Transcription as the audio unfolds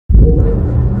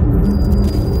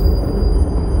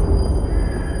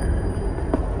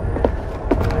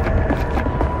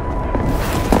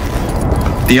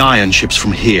The iron ship's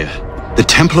from here. The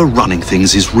Templar running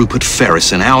things is Rupert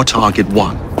Ferris and our target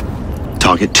 1.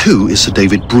 Target 2 is Sir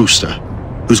David Brewster,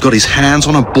 who's got his hands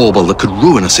on a bauble that could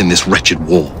ruin us in this wretched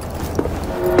war.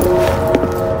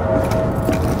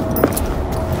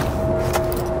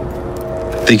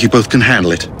 Think you both can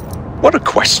handle it? What a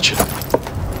question.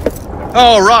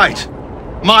 All right.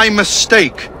 My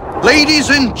mistake. Ladies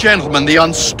and gentlemen, the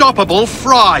unstoppable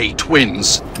Fry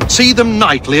twins. See them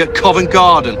nightly at Covent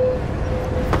Garden.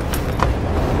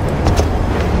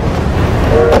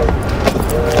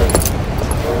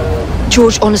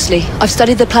 George, honestly, I've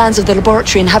studied the plans of the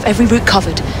laboratory and have every route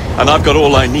covered. And I've got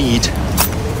all I need.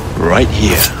 Right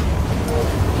here.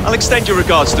 I'll extend your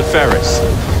regards to Ferris.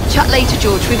 Chat later,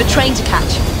 George. We've a train to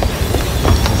catch.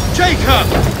 Jacob!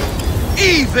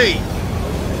 Evie!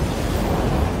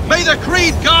 May the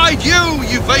creed guide you,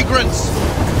 you vagrants!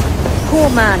 Poor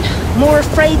man. More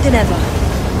afraid than ever.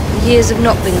 The years have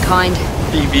not been kind.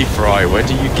 Evie Fry, where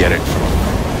do you get it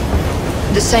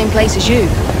from? The same place as you,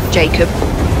 Jacob.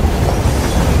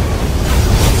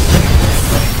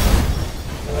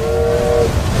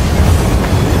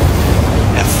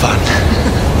 Fun.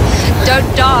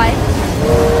 Don't die.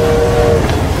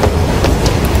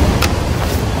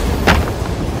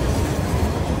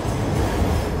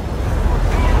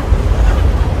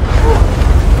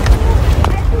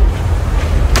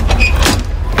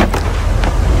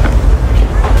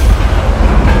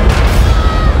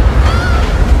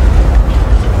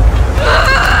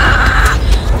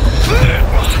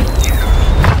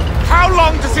 How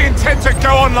long does he intend to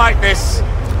go on like this?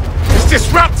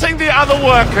 Disrupting the other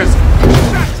workers.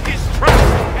 Shut his trap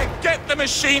and get the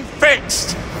machine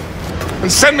fixed. And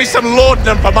send me some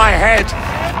laudanum for my head.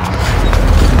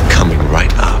 Coming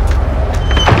right up.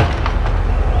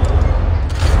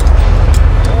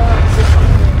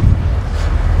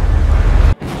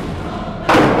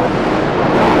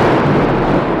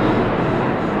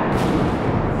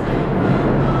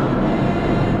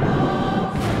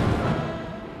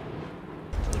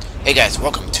 Hey guys,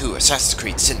 welcome to Assassin's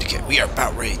Creed Syndicate. We are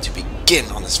about ready to begin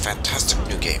on this fantastic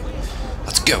new game.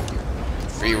 Let's go.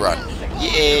 Free run.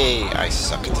 Yay! I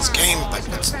suck at this game, but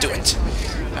let's do it.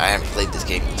 I haven't played this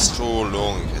game in so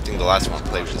long. I think the last one I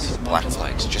played was Black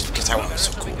Flags, just because that one was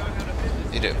so cool.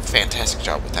 They did a fantastic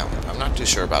job with that one. I'm not too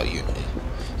sure about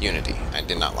Unity. I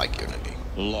did not like Unity.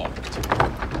 Locked.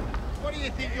 What do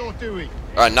you think you're doing?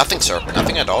 Nothing, sir.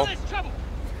 Nothing at all.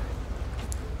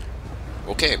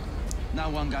 Okay. No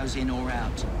one goes in or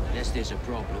out, unless there's a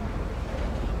problem.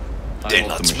 Then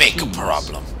let's make a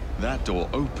problem. That door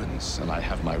opens, and I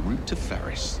have my route to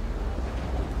Ferris.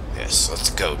 Yes, let's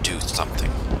go do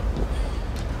something.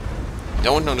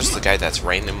 No one noticed the guy that's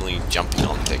randomly jumping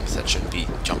on things that shouldn't be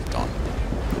jumped on.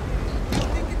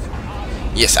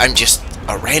 Yes, I'm just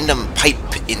a random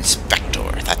pipe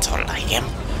inspector. That's all I am.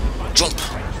 Jump.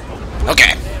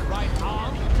 Okay.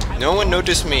 No one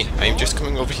noticed me. I'm just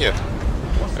coming over here.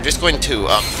 I'm just going to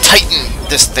tighten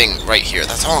this thing right here.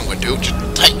 That's all I'm going to do.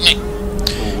 Just tighten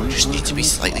it. Just need to be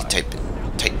slightly tight.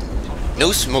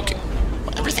 No smoking.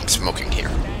 Well, everything's smoking here.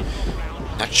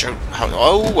 Not sure how.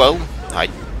 Oh well, I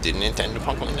didn't intend to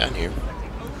punk one down here.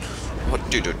 What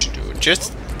do?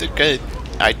 Just the guy.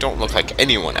 I don't look like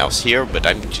anyone else here, but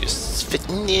I'm just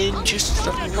fitting in. Just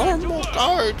a normal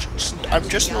guard. I'm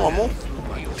just normal.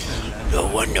 No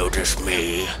one noticed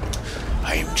me.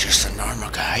 I am just a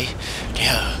normal guy.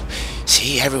 Yeah.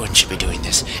 See, everyone should be doing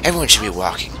this. Everyone should be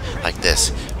walking like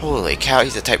this. Holy cow,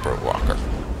 he's a tightrope walker.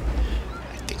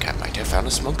 I think I might have found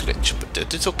a smoke glitch, but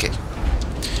it's okay.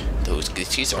 Those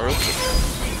glitches are okay.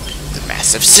 The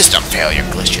massive system failure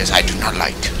glitches I do not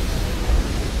like.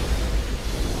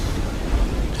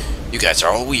 You guys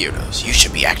are all weirdos. You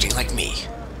should be acting like me.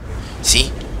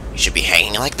 See? You should be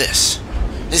hanging like this.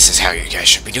 This is how you guys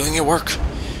should be doing your work.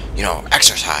 You know,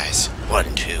 exercise.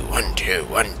 1, 2, 1, 2,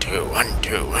 1, 2, 1,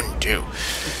 2, 1, 2.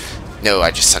 No,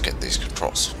 I just suck at these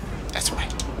controls. That's why.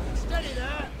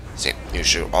 See, you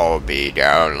should all be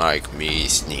down like me,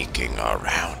 sneaking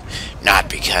around. Not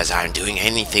because I'm doing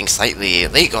anything slightly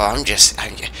illegal. I'm just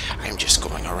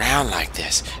going around like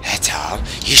this. That's all.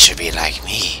 You should be like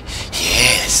me.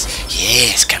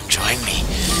 Yes, come join me.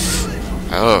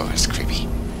 Oh, it's creepy.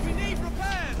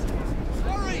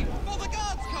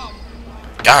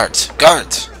 Guards!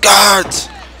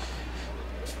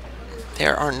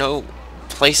 There are no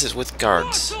places with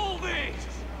guards.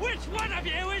 Which one of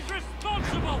you is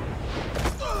responsible?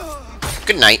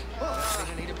 Good night.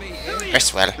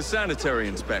 Rest well. The sanitary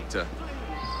inspector.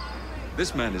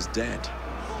 This man is dead.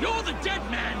 You're the dead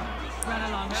man. Run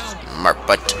along now. Mark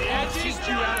butt. Teach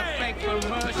you how to beg for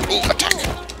mercy. Ooh, attack.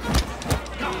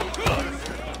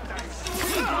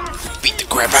 Beat the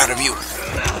crap crap out of you.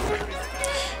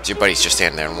 So your buddies just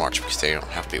stand there and watch because they don't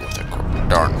have to be with their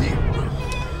darn view.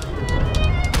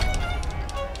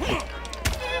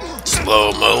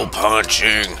 Slow-mo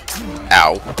punching.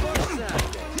 Ow.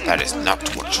 That is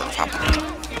not what should have happened.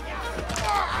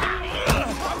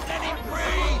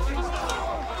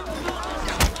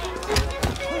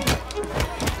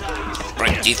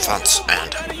 Break defense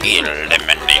and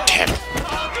eliminate him.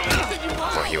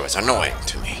 For he was annoying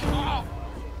to me.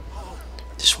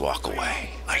 Just walk away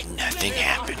like nothing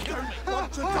happened.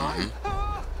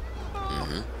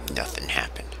 Nothing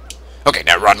happened. Okay,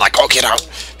 now run like all get out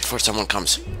before someone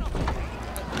comes.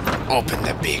 Open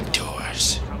the big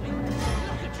doors.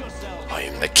 I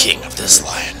am the king of this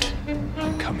land.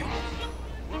 I'm coming.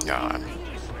 No, I'm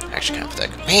actually kind of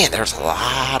pathetic. Man, there's a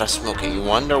lot of smoking. You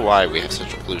wonder why we have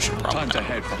such a pollution problem. Time to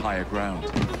head for higher ground.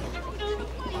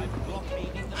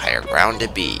 Higher ground to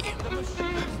be.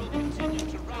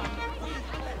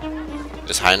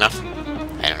 Is high enough?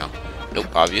 I don't know. Nope,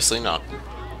 obviously not.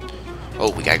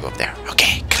 Oh, we gotta go up there.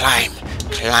 Okay, climb.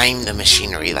 Climb the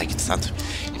machinery like it's not...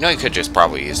 You know, you could just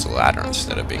probably use the ladder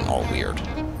instead of being all weird.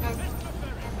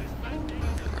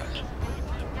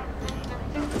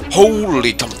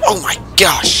 Holy dump! Oh my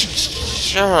gosh!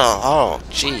 Sure. Oh,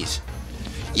 jeez.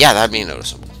 Yeah, that'd be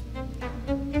noticeable.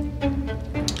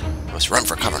 Let's run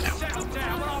for cover now.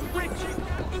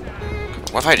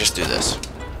 What if I just do this?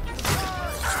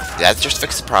 That just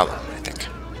fixed the problem, I think.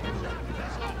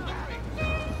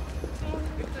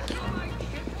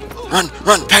 Run!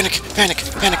 Run! Panic! Panic!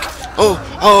 Panic!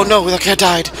 Oh no! The cat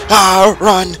died! Ah!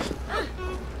 Run!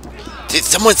 Did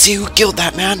someone see who killed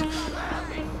that man?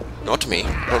 Not me.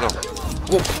 Oh no.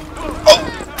 Whoa.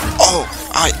 Oh!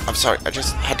 I'm sorry. I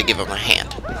just had to give him a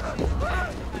hand.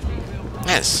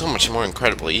 Man, it's so much more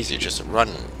incredibly easier just to run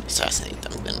and assassinate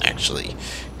them than actually,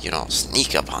 you know,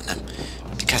 sneak up on them.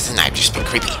 Because then I'd just be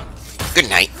creepy. Good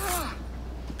night.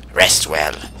 Rest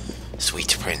well,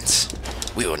 sweet prince.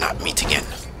 We will not meet again.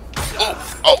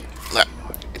 Oh!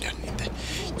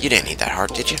 You didn't need that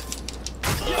heart, did you?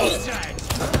 Oh!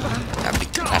 I'll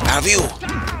beat the crap out of you!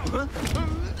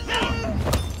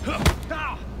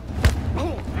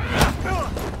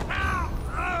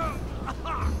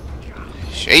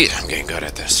 Jeez, I'm getting good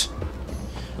at this.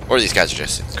 Or these guys are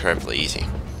just incredibly easy.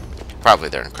 Probably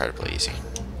they're incredibly easy.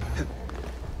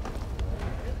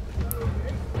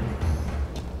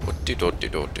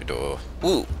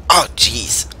 Ooh. Oh,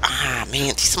 jeez. Ah,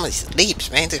 man. Some of these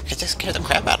leaps, man. They just scare the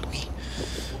crap out of me.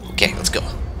 Okay, let's go.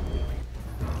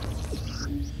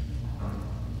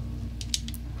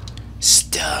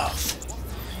 Stealth.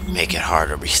 Make it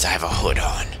harder because I have a hood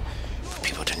on. For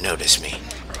people to notice me.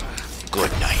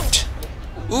 Good night.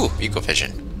 Ooh,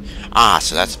 eco-vision. Ah,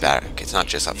 so that's better. It's not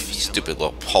just a stupid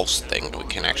little pulse thing. We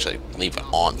can actually leave it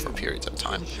on for periods of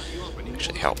time. It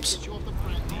actually helps.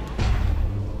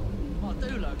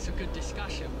 It's a good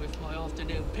discussion with my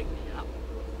afternoon pick-me-up.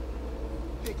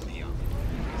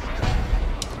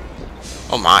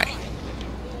 Oh my.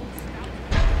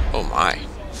 Oh my.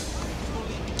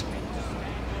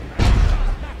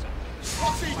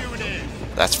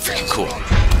 That's freaking cool.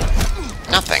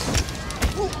 Nothing.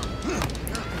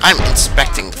 I'm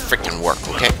inspecting the freaking work,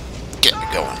 okay? Get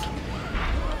it going.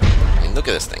 I mean, look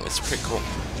at this thing. It's pretty cool.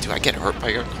 Do I get hurt by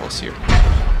your close here?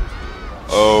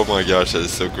 Oh my gosh, that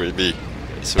is so creepy.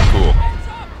 It's so cool.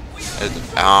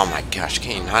 Oh my gosh,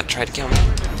 can you not try to kill me?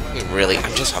 I mean, really,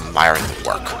 I'm just admiring the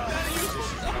work.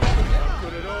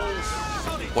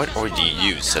 What would you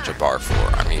use such a bar for?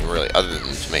 I mean, really, other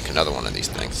than to make another one of these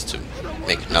things, to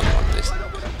make another one of these.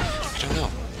 I don't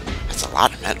know. That's a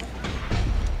lot of metal.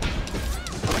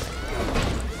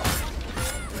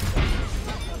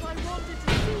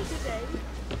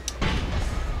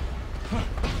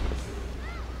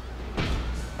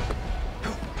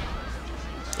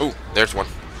 Oh, there's one.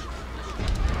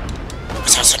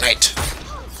 Assassinate!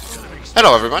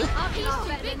 Hello, everyone.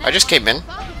 I just came in,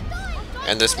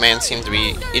 and this man seemed to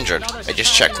be injured. I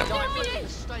just checked him.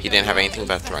 He didn't have anything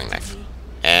but a throwing knife.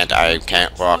 And I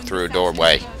can't walk through a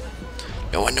doorway.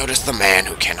 No one noticed the man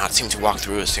who cannot seem to walk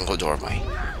through a single doorway.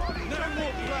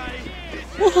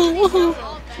 Woohoo, woohoo!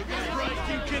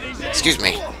 Excuse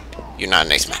me. You're not a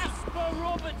nice man.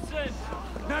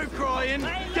 No crying.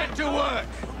 Get to work.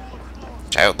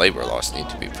 Child labor laws need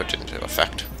to be put into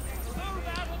effect.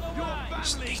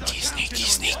 Sneaky, sneaky,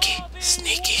 sneaky.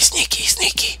 Sneaky, sneaky,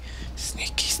 sneaky.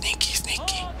 Sneaky, sneaky,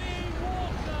 sneaky.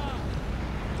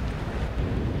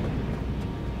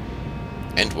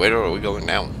 And where are we going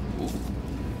now? Ooh.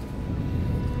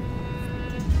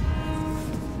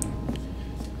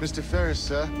 Mr. Ferris,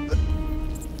 sir.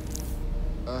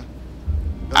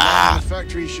 The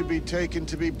factory should be taken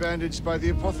to be bandaged by the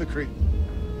apothecary.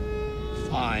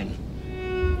 Fine.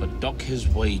 But dock his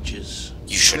wages.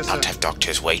 You should Yes, not sir. have docked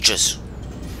his wages.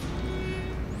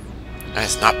 That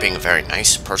is not being a very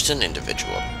nice person,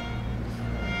 individual.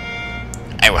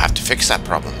 I will have to fix that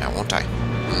problem now, won't I?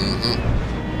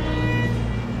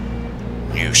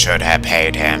 You should have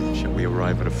paid him. Shall we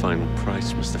arrive at a final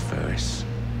price, Mr. Ferris?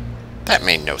 That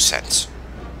made no sense.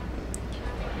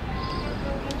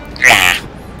 Ah,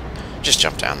 just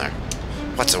jump down there.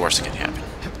 What's the worst that can happen?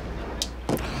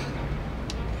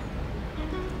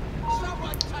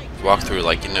 Walk through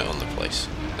like you own the place.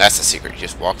 That's the secret.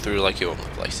 Just walk through like you own the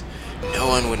place. No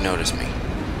one would notice me.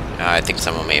 I think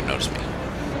someone may have noticed me.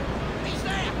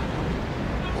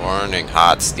 Warning,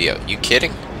 hot steel. You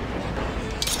kidding?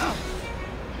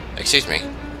 Excuse me.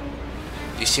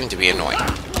 You seem to be annoying.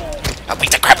 I'll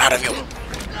beat the crap out of you.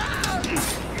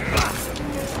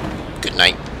 Good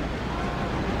night.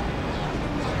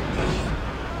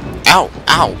 Ow,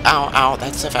 ow, ow, ow.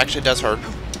 That stuff actually does hurt.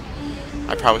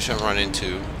 I probably shouldn't run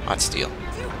into hot steel.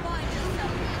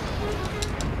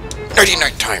 Nerdy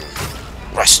night time.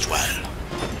 Rest well.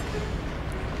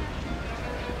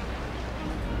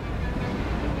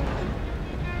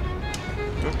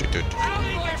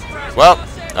 Well,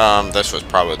 this was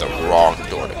probably the wrong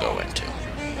door to go into.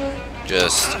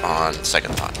 Just on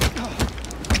second thought.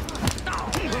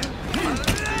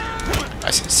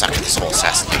 I see suck at this whole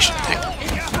assassination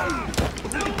thing.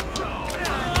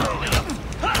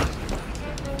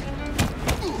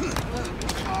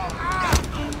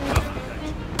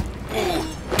 Ooh,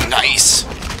 nice.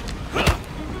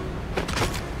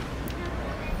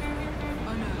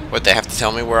 What, they have to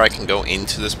tell me where I can go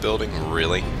into this building?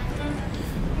 Really?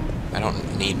 I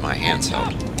don't need my hands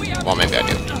held. Well, maybe I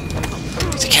do.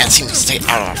 Because I can't seem to stay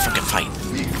out of our frickin'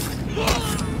 fight.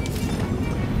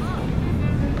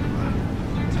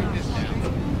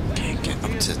 Okay, get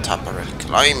up to the top already.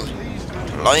 Climb!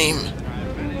 Climb!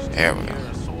 There we go.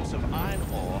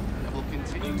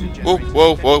 Whoa,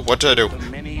 whoa, whoa, what did I do?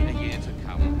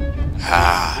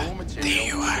 Ah, there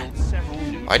you are.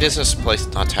 Why does this place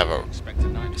not have a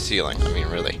ceiling? I mean,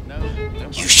 really.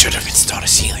 You should have installed a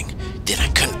ceiling. Then I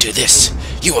couldn't do this.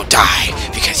 You will die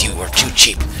because you were too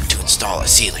cheap to install a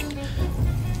ceiling.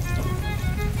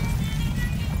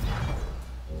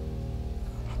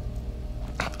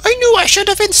 I knew I should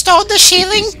have installed the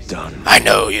ceiling. It's done. I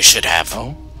know you should have.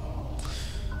 Oh?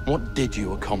 What did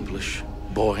you accomplish,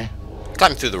 boy?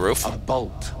 Climb through the roof. A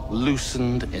bolt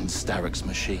loosened in Starrick's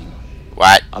machine.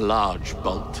 What? A large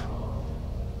bolt.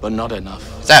 But not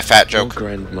enough. Is that a fat joke? Your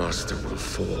Grandmaster will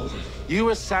fall. You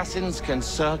assassins can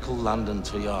circle London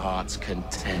to your heart's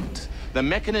content. The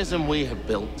mechanism we have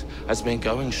built has been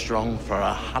going strong for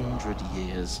 100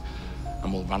 years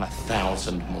and will run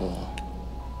 1,000 more.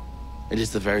 It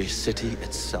is the very city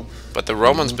itself. But the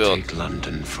Romans We'll built take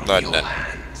London from London. your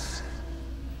hands.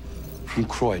 From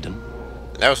Croydon,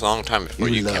 That was a long time before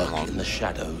you came lurk along. in the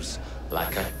shadows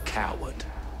like a coward.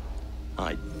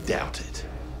 I doubt it.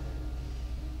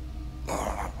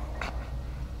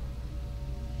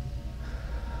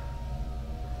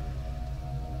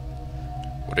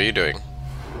 What are you doing?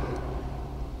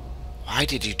 Why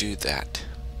did you do that?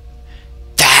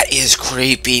 That is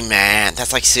creepy, man.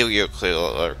 That's like serial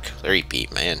killer creepy,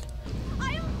 man.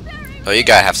 Oh, you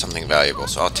gotta have something valuable,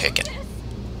 so I'll take it.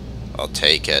 I'll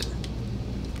take it.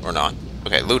 Or not.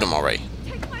 Okay, loot him already.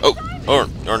 Oh,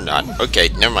 or not. Okay,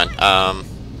 never mind.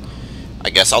 I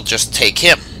guess I'll just take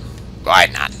him. Why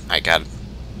not? I got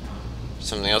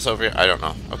something else over here. I don't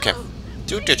know. Okay.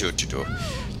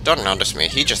 Don't notice me.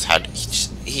 He just had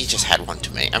one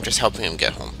too many. I'm just helping him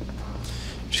get home.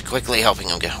 Just quickly helping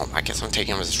him get home. I guess I'm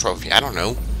taking him as a trophy. I don't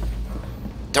know.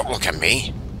 Don't look at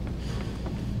me.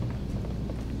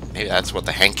 Maybe that's what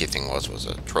the hanky thing was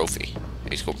a trophy.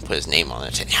 He's going to put his name on it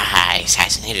and say, "Ha, I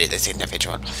assassinated this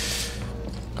individual."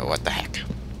 Oh, what the heck.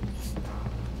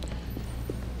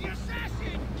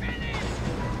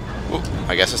 Ooh,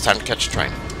 I guess it's time to catch a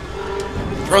train.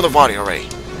 Throw the body already.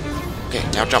 Okay,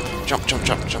 now jump. Jump, jump,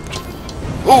 jump, jump, jump.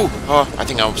 Ooh! Oh, I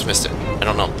think I almost missed it. I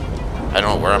don't know.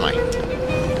 Where am I?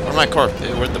 Where'd my corpse?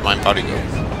 Where'd my body go?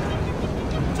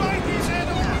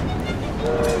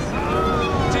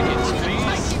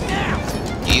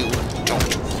 You don't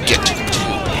get to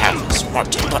have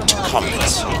smart butt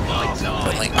comments.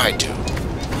 Only I do.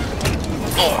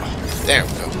 Oh, there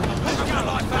we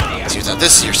go. See, now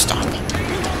this is your stop.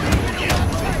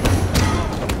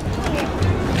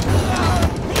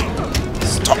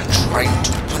 Stop trying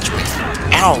to punch me.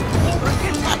 Ow!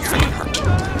 That freaking hurt.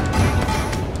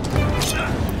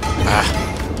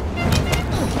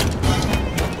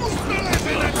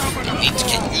 You need to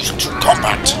get used to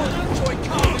combat.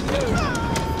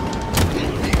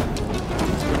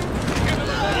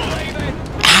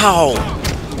 Ow!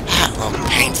 Oh,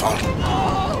 painful.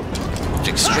 It's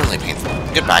extremely painful.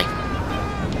 Goodbye.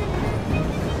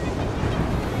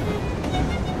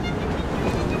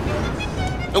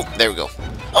 Oh, there we go.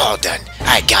 All done.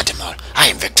 I got them all. I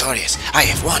am victorious. I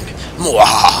have won.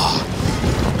 Mwah!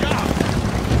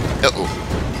 Uh-oh.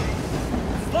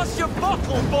 What's your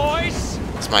buckle, boys?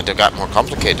 This might have got more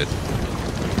complicated.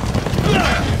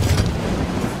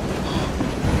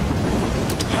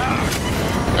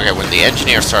 Okay, when the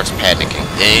engineer starts panicking,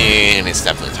 then it's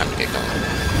definitely time to get going.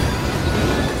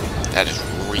 That is a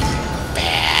really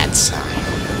bad sign.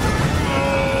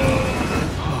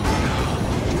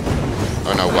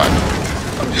 Oh no, what?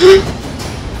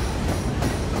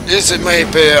 This may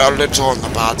be a little on the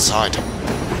bad side.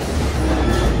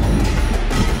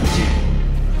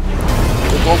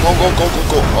 Go, go, go, go, go,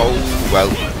 go. Oh, well,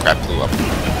 crap blew up.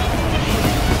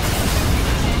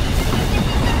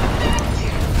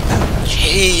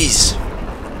 Jeez.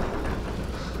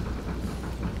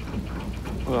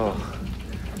 Well,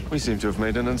 we seem to have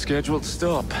made an unscheduled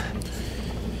stop.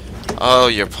 Oh,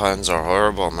 your puns are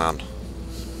horrible, man.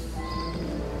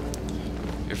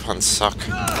 Your puns suck.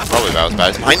 Probably about as bad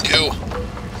as mine do.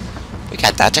 We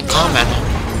got that in common.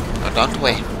 Oh, don't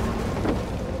we?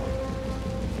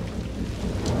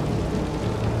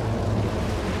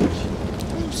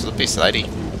 Slippy slidey.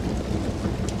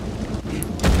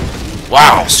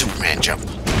 Wow, Superman jump.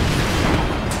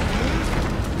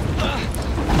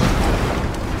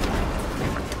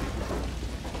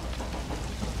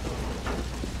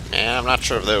 Man, I'm not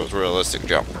sure if that was a realistic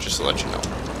jump, just to let you know.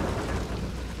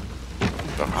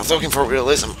 But if I was looking for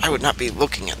realism, I would not be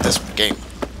looking at this game.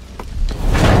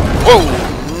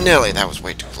 Whoa! Nearly, that was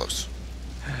way too close.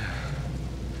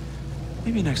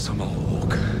 Maybe next time I'll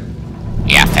walk.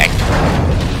 Yeah, thank you.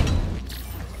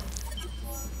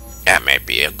 That may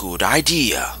be a good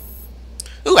idea.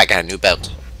 Ooh, I got a new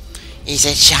belt. Is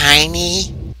it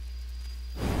shiny?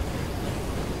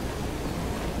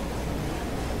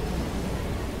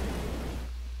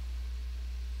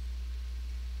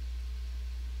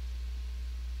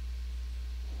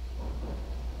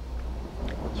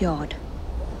 Yard.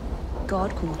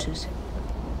 Guard quarters.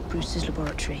 Brewster's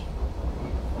laboratory.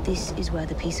 This is where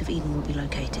the piece of Eden will be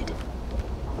located.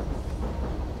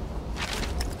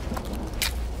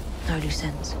 No loose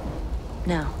ends.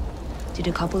 Now, to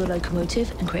decouple the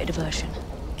locomotive and create a diversion.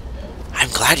 I'm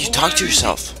glad you talked to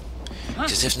yourself.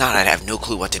 Because if not, I'd have no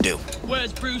clue what to do.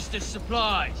 Where's Brewster's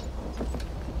supplies?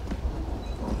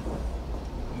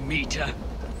 Meter.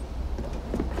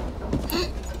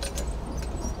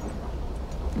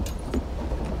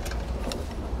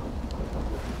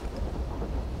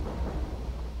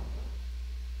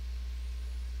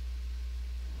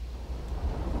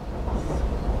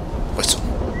 Whistle.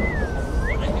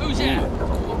 Who's that?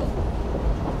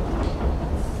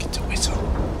 Get the whistle.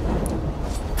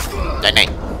 Night.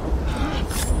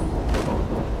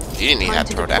 You didn't need that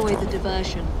throat after all. The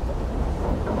diversion.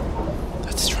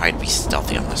 Let's try to be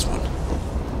stealthy on this one.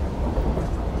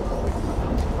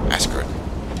 Ask her.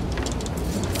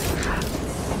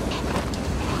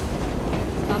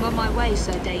 I'm on my way,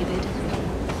 Sir David.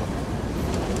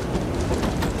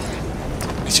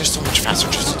 It's just so much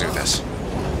faster just to do this.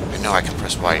 I know I can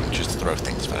press Y and just throw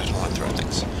things, but I don't want to throw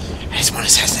things. I just want to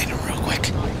assassinate him real quick.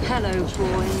 Hello,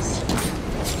 boys.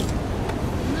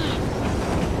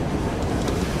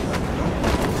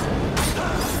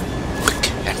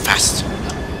 Quick and fast.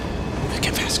 Quick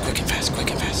and fast, quick and fast,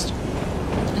 quick and fast.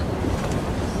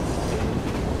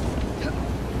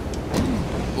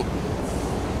 Ooh.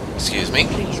 Excuse me?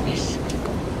 Please, miss.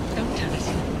 Don't tell us.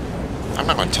 I'm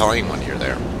not going to tell anyone you're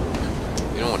there.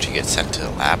 You don't want you to get sent to the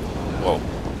lab. Whoa.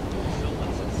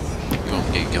 You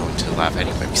won't get going to the lab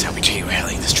anyway because I'll be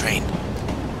derailing this train.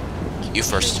 You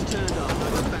first.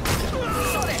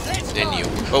 Then you.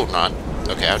 Oh, not.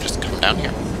 Okay, I'll just come down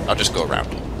here. I'll just go around.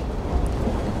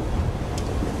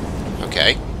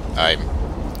 Okay. I'm.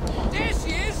 There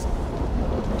she is!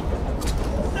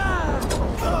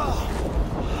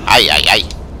 Aye, aye, aye.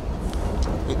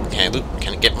 Ooh,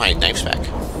 can I get my knives back?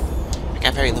 I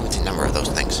got a very limited number of those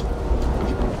things.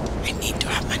 I need to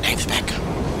have my knives back.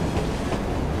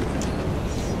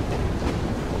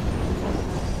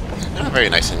 Not a very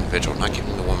nice individual, not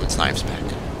giving the woman's knives back.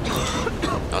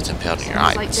 Now it's impaled in your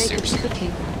eye, but seriously.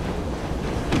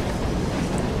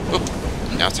 Oop.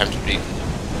 Now it's time to read.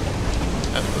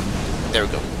 There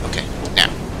we go. Okay, now.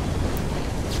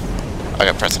 I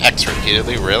gotta press X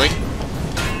repeatedly, really?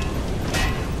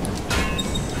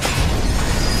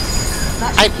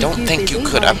 I don't think you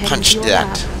could have punched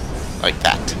that like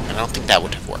that. I don't think that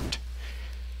would have worked.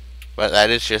 But that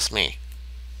is just me.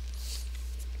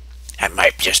 That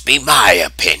might just be my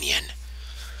opinion,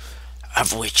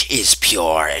 of which is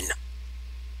pure and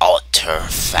utter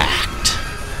fact.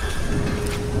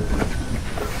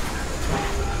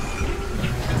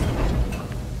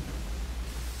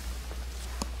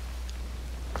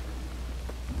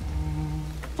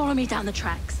 Follow me down the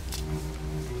tracks.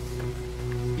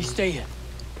 You stay here.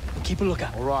 Keep a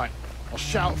lookout. All right. I'll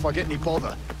shout if I get any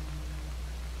bother.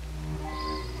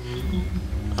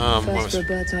 First for a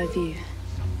bird's eye view.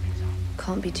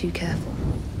 Can't be too careful.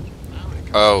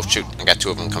 Oh shoot, I got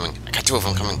 2 of them coming. I got a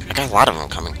lot of them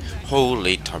coming.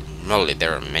 Holy tamale,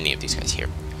 there are many of these guys here.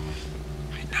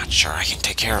 I'm not sure I can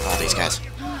take care of all these guys.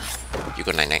 You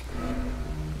go night-night.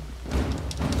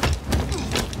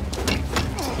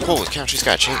 Holy cow, she's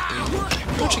got a chain.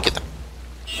 How'd she get them?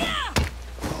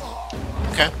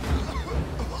 Okay.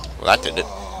 Well, that did it.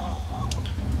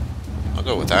 I'll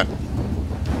go with that.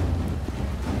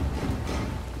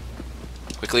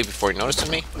 Quickly before he notices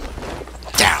me.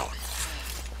 Down.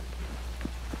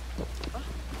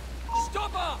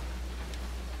 Stop her!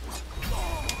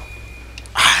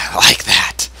 I like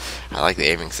that. I like the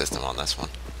aiming system on this one.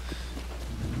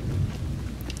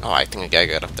 Oh, I think a guy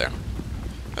got up there.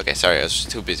 Okay, sorry, I was just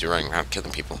too busy running around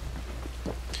killing people.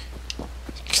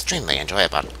 Extremely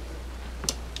enjoyable.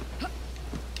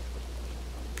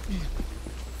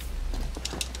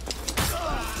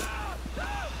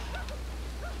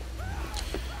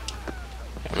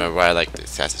 I remember why I like the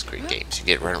Assassin's Creed games. You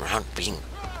get run around being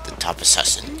the top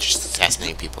assassin, just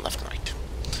assassinating people left and right.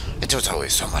 It was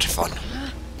always so much fun.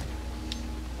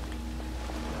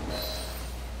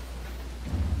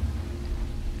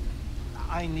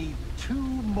 I need 2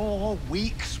 more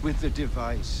weeks with the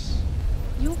device.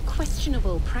 Your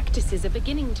questionable practices are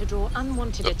beginning to draw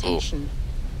unwanted attention.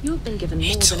 You have been given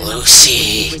more It's than enough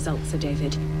Lucy. results, Sir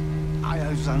David. I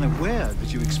was unaware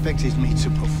that you expected me to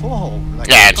perform. Like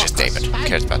Yeah, it's just David. Who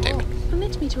cares about David?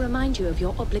 Permit me to remind you of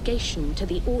your obligation to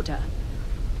the Order.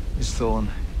 Miss Thorne,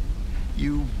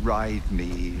 you ride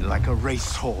me like a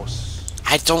racehorse.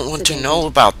 I don't want to know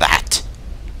about that.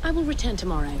 I will return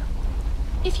tomorrow.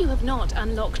 If you have not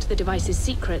unlocked the device's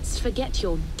secrets, forget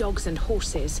your dogs and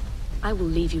horses. I will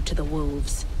leave you to the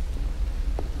wolves.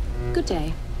 Good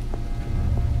day.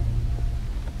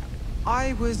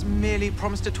 I was merely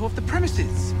promised a tour of the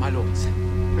premises, my lords.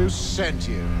 Who sent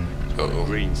you? Uh-oh.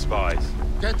 Green spies.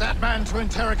 Get that man to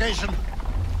interrogation.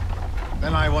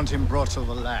 Then I want him brought to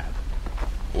the lab.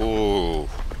 Ooh,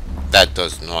 that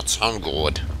does not sound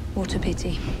good. What a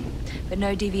pity. But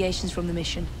no deviations from the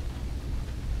mission.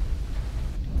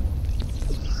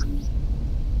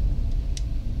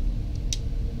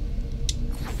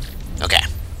 Okay.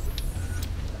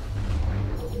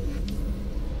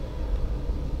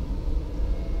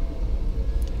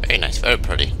 Very nice, very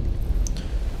pretty.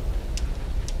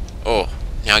 Oh,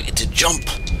 now I get to jump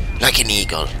like an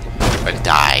eagle or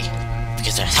die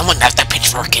because there's someone left a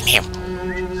pitchfork in here.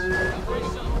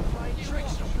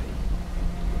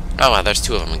 Oh wow, there's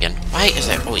 2 of them again. Why is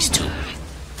there always 2?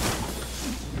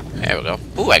 There we go.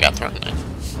 Ooh, I got thrown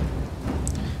knife.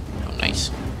 Oh, nice.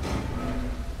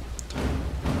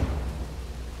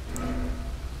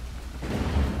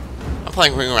 I'm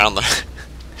playing Ring Around the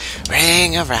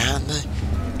Ring Around the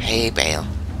hay bale.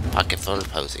 Pocket full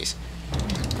of posies.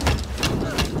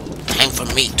 Time for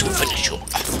me to finish you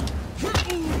off.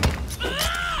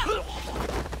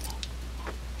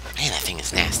 Man, that thing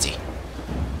is nasty.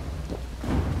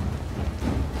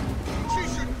 She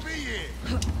shouldn't be here.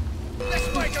 Let's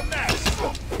make a mess.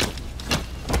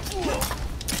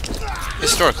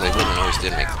 Historically, women always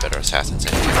did make the better assassins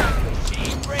anyway.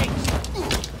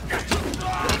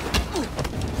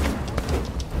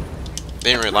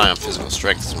 They didn't rely on physical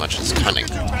strength as much as cunning.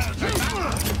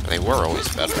 But they were always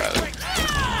better at it.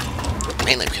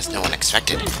 Mainly because no one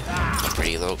expected a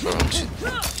pretty little girl to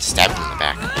stab him in the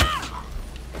back.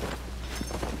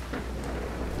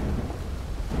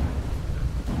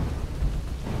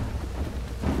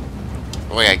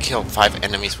 Oh wait, I killed 5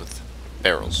 enemies with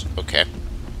barrels. Okay.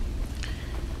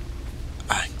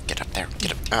 Get up there.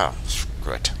 Get up. Oh,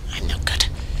 screw it. I'm no good.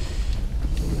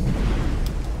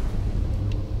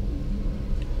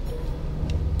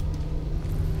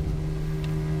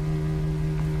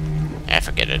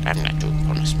 Forget it. I'm not doing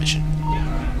bonus mission.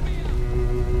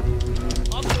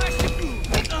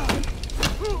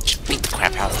 Just beat the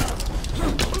crap out of them.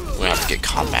 We're gonna have to get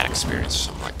combat experience or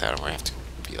something like that, or we have to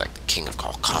be like the king of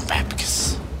all combat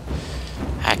because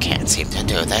I can't seem to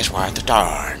do this worth a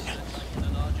darn.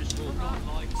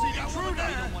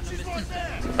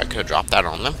 If I could have dropped that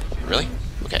on them, really?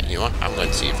 Okay, you know what? I'm going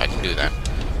to see if I can do that.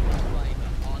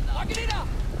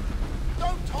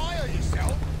 Don't tire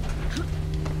yourself.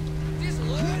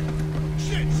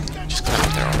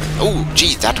 Oh,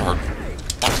 geez, that hurt.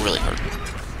 That really hurt.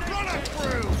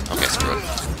 Okay, screw it.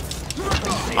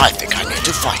 I think I need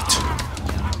to fight.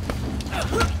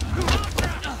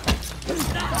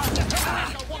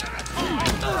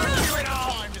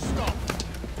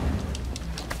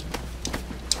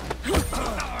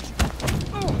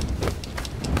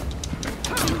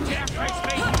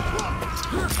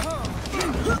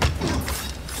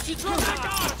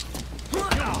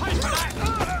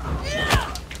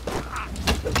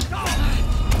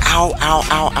 Ow, ow,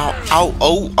 ow, ow, ow,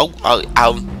 oh, oh, ow,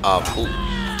 ooh,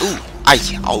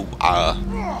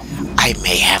 I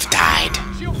may have died.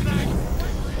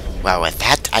 Well, with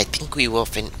that, I think we will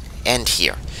end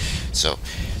here. So,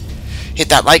 hit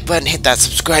that like button, hit that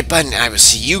subscribe button, and I will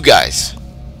see you guys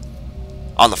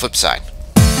on the flip side.